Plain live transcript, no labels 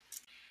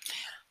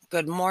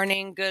Good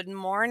morning, good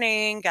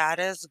morning. God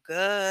is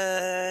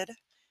good.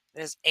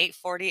 It is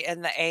 8:40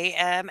 in the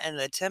AM and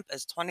the temp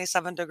is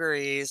 27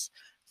 degrees.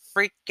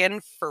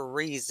 Freaking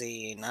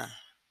freezing.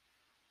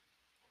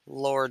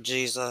 Lord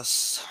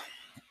Jesus.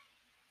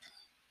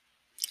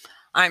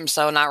 I'm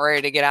so not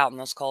ready to get out in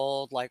this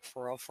cold, like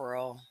for real, for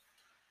real.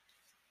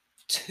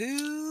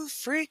 Too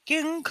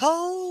freaking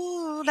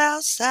cold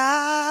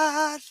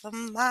outside for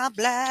my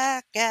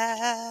black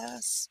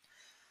ass.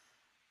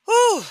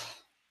 Whew.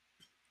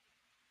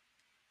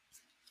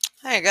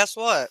 Hey, guess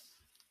what?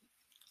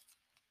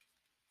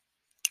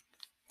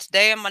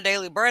 Today in my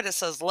daily bread it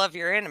says love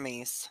your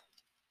enemies.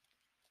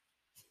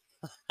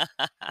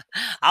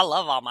 I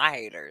love all my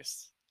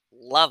haters.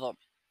 Love them.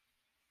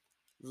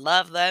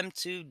 Love them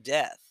to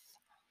death.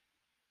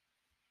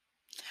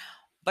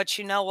 But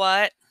you know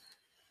what?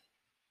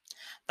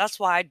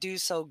 That's why I do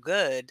so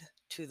good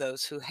to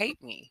those who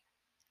hate me.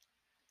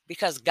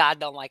 Because God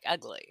don't like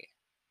ugly.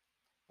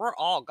 We're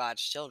all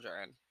God's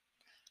children,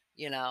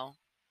 you know?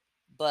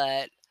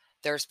 But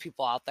there's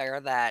people out there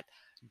that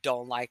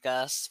don't like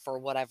us for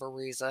whatever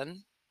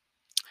reason.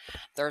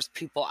 There's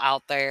people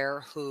out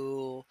there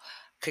who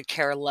could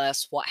care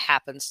less what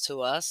happens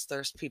to us.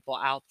 There's people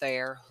out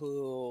there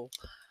who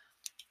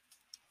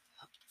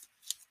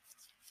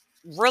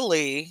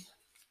really,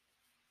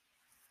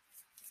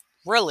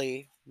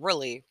 really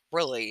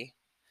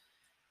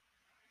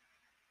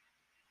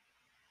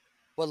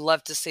would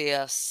love to see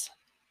us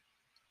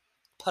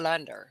put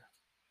under.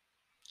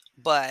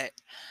 But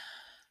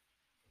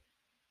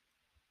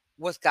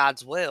with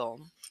God's will,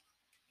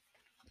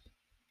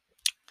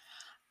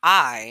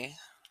 I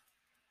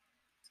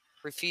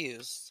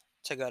refuse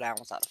to go down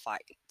without a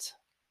fight.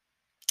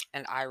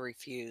 And I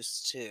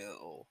refuse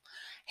to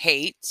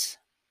hate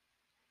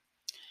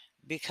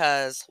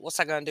because what's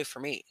that going to do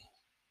for me?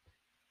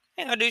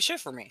 Ain't going to do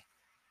shit for me.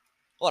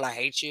 What, I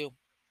hate you?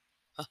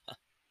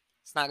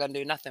 It's not going to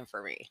do nothing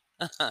for me.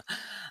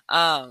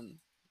 um,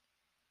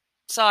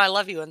 so I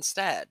love you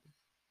instead.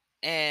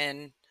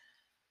 And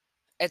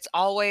it's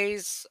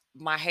always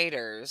my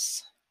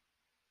haters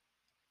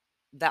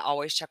that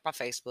always check my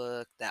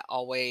Facebook, that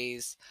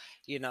always,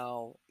 get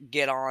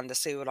on to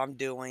see what I'm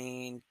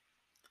doing.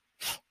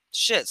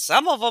 Shit,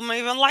 some of them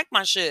even like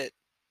my shit.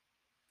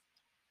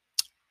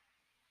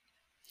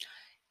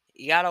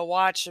 You gotta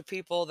watch the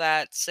people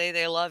that say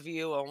they love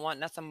you and want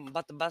nothing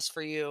but the best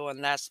for you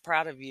and that's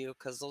proud of you,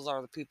 because those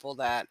are the people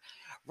that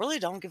really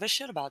don't give a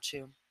shit about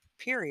you.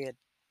 Period.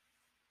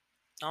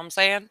 Know what I'm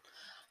saying?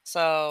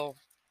 So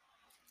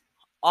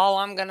all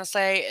I'm gonna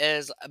say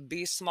is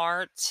be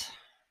smart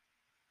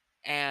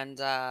and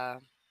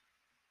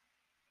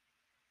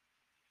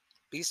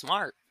be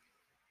smart.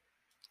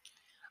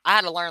 I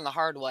had to learn the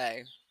hard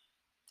way,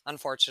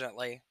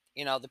 unfortunately.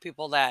 The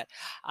people that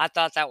I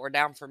thought that were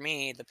down for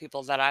me, the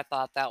people that I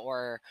thought that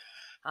were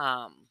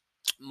um,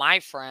 my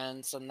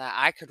friends and that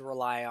I could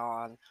rely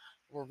on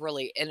were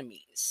really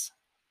enemies.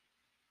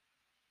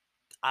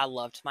 I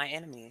loved my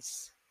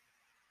enemies.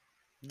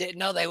 Didn't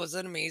know they was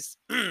enemies,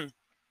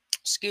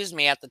 excuse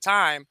me, at the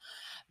time.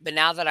 But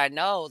now that I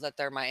know that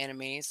they're my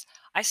enemies,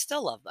 I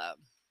still love them.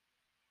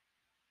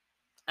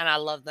 And I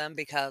love them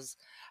because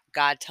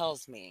God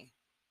tells me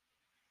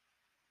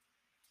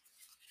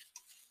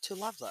to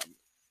love them.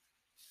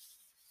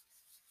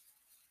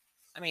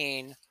 I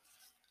mean,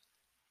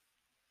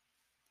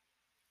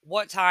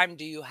 what time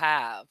do you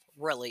have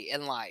really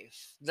in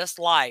life? This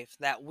life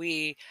that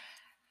we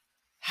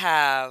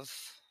have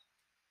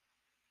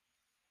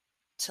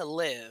to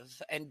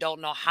live and don't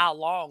know how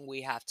long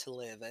we have to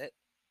live it.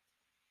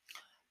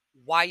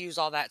 Why use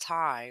all that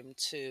time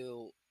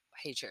to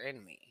hate your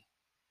enemy?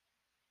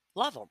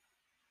 Love them.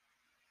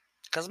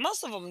 Because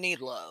most of them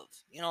need love.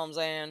 You know what I'm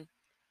saying?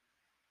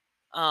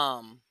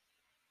 Um,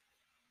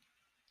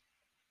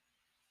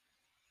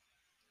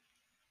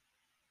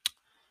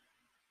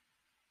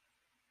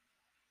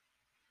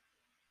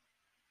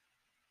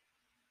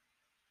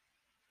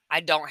 I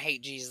don't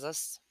hate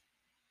Jesus.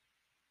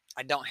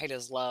 I don't hate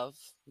his love.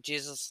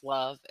 Jesus'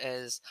 love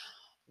is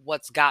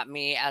what's got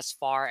me as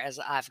far as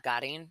I've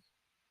gotten.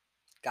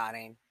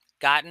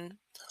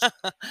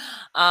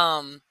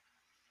 um,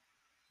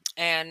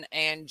 and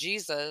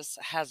Jesus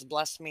has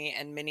blessed me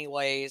in many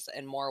ways,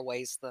 in more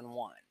ways than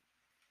one.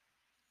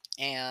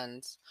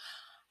 And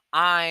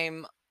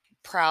I'm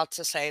proud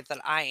to say that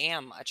I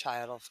am a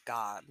child of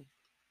God.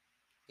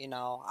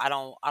 I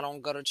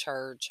don't go to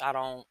church. I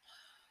don't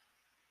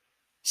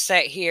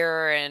sit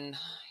here and,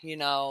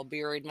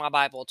 be reading my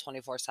Bible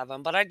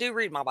 24/7, but I do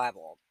read my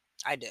Bible.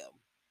 I do.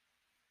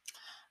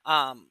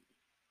 Um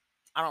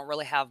I don't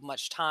really have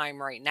much time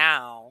right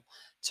now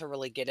to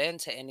really get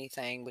into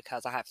anything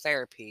because I have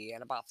therapy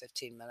in about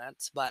 15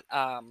 minutes, but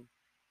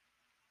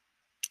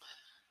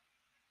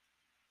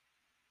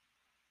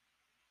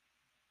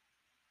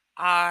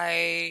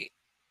I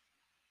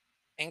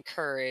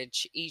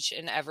encourage each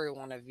and every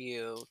one of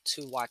you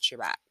to watch your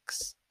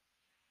backs.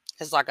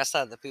 Cuz like I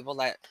said, the people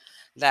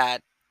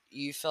that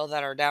you feel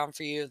that are down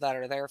for you, that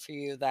are there for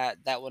you, that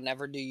will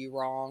never do you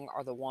wrong,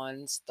 are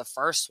the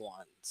first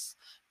ones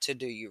to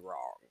do you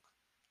wrong.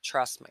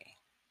 Trust me.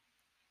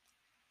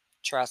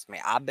 Trust me.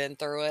 I've been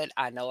through it.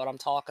 I know what I'm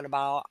talking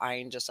about. I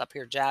ain't just up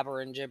here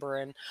jabbering,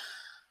 gibbering.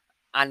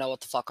 I know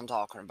what the fuck I'm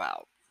talking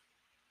about.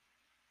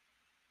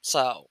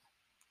 So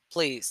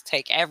please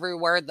take every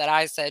word that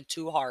I said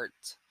to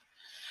heart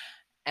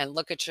and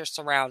look at your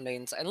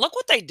surroundings and look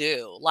what they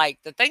do. Like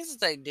the things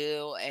that they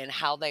do and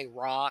how they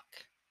rock.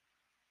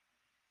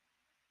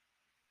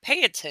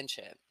 Pay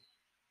attention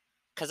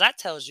because that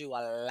tells you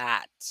a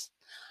lot.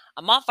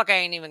 A motherfucker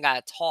ain't even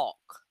got to talk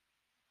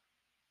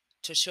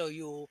to show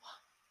you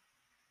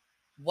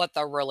what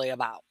they're really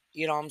about.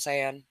 You know what I'm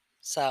saying?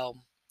 So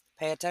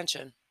pay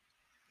attention.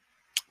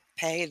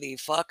 Pay the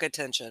fuck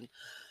attention.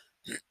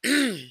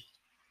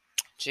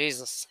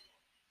 Jesus.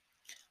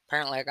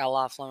 Apparently, I got a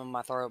lot of phlegm in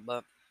my throat,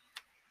 but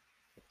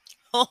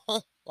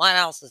what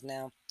else is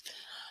now?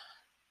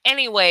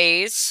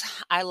 Anyways,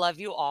 I love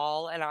you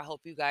all, and I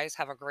hope you guys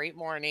have a great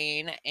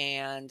morning,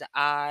 and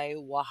I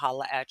will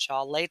holla at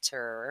y'all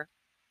later.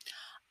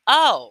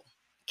 Oh,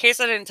 in case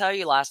I didn't tell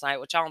you last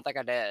night, which I don't think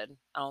I did.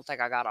 I don't think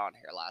I got on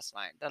here last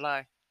night, did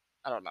I?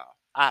 I don't know.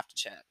 I have to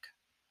check.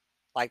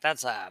 Like,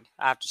 that's sad.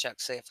 I have to check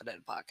to see if I did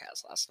a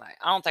podcast last night.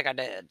 I don't think I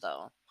did,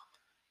 though,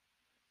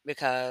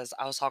 because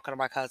I was talking to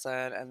my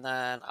cousin, and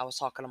then I was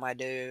talking to my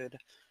dude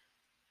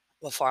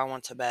before I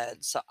went to bed.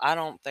 So I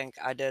don't think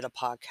I did a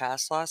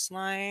podcast last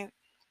night.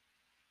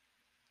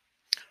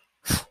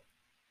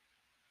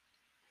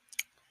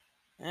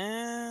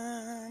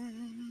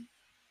 Um,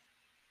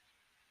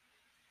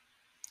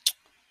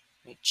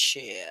 Let me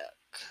check.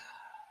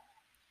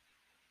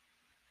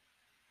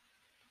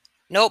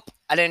 Nope,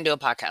 I didn't do a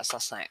podcast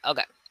last night.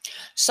 Okay.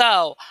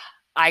 So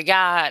I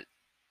got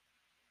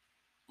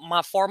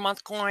my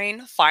 4-month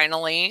coin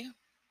finally,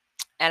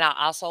 and I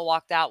also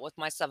walked out with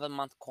my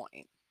 7-month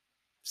coin.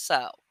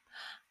 So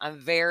I'm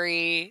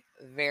very,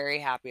 very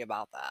happy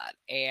about that.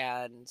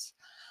 And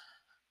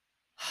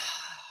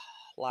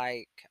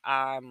like,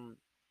 I'm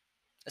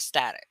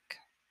ecstatic.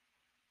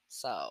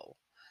 So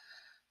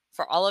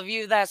for all of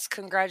you that's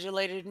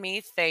congratulated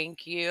me,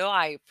 thank you.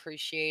 I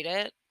appreciate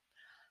it.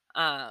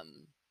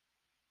 Um,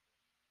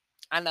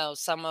 I know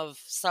some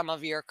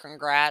of your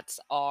congrats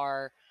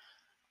are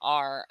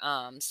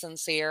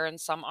sincere and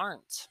some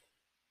aren't.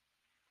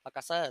 Like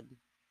I said,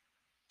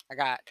 I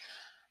got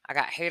I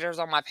got haters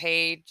on my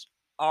page,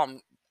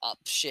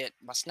 shit,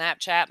 my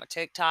Snapchat, my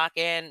TikTok,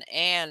 and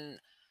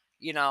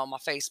my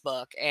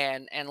Facebook,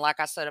 and like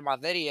I said in my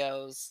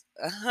videos,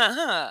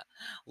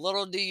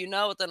 little do you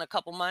know, within a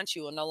couple months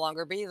you will no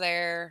longer be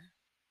there.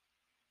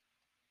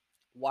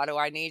 Why do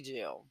I need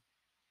you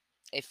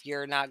if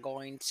you're not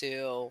going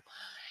to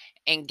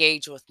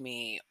engage with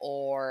me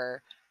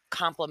or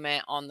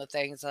compliment on the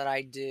things that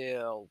I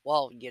do?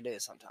 Well, you do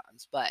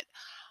sometimes, but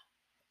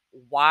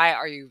why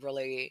are you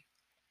really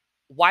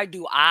why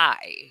do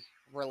I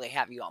really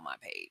have you on my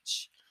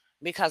page?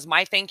 Because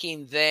my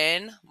thinking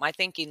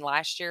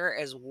last year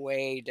is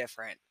way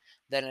different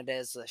than it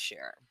is this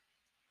year.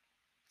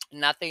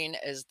 Nothing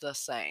is the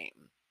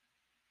same.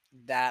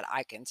 That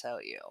I can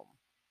tell you.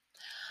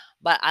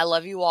 But I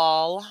love you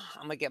all.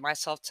 I'm going to get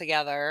myself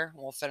together.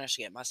 We'll finish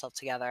getting myself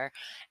together.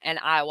 And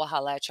I will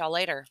holla at y'all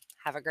later.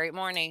 Have a great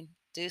morning.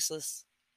 Deuces.